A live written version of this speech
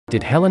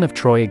Did Helen of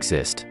Troy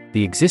exist?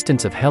 The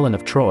existence of Helen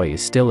of Troy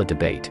is still a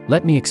debate.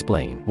 Let me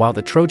explain. While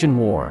the Trojan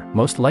War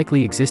most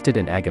likely existed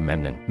and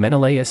Agamemnon,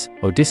 Menelaus,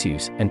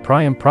 Odysseus, and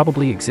Priam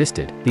probably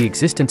existed, the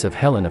existence of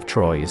Helen of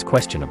Troy is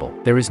questionable.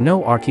 There is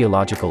no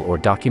archaeological or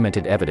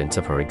documented evidence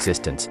of her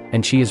existence,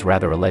 and she is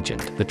rather a legend.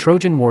 The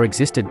Trojan War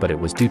existed, but it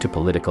was due to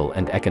political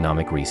and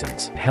economic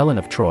reasons. Helen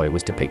of Troy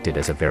was depicted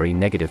as a very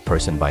negative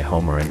person by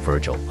Homer and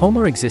Virgil.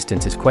 Homer's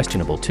existence is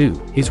questionable too.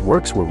 His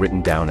works were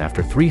written down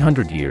after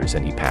 300 years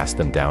and he passed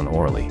them down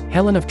orally.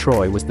 Helen of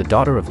Troy was the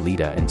daughter of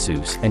Leda and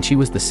Zeus, and she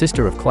was the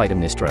sister of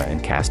Clytemnestra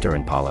and Castor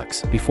and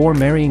Pollux. Before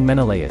marrying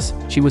Menelaus,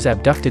 she was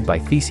abducted by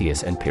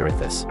Theseus and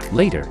Pirithous.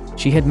 Later,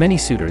 she had many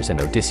suitors, and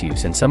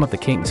Odysseus and some of the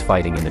kings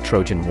fighting in the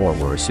Trojan War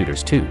were her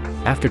suitors too.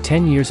 After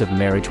 10 years of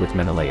marriage with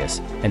Menelaus,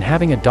 and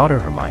having a daughter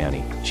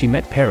Hermione, she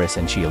met Paris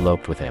and she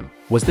eloped with him.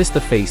 Was this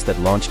the face that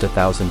launched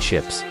 1,000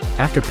 ships?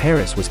 After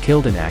Paris was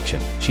killed in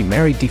action, she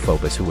married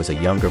Deiphobus, who was a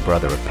younger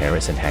brother of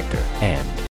Paris and Hector, and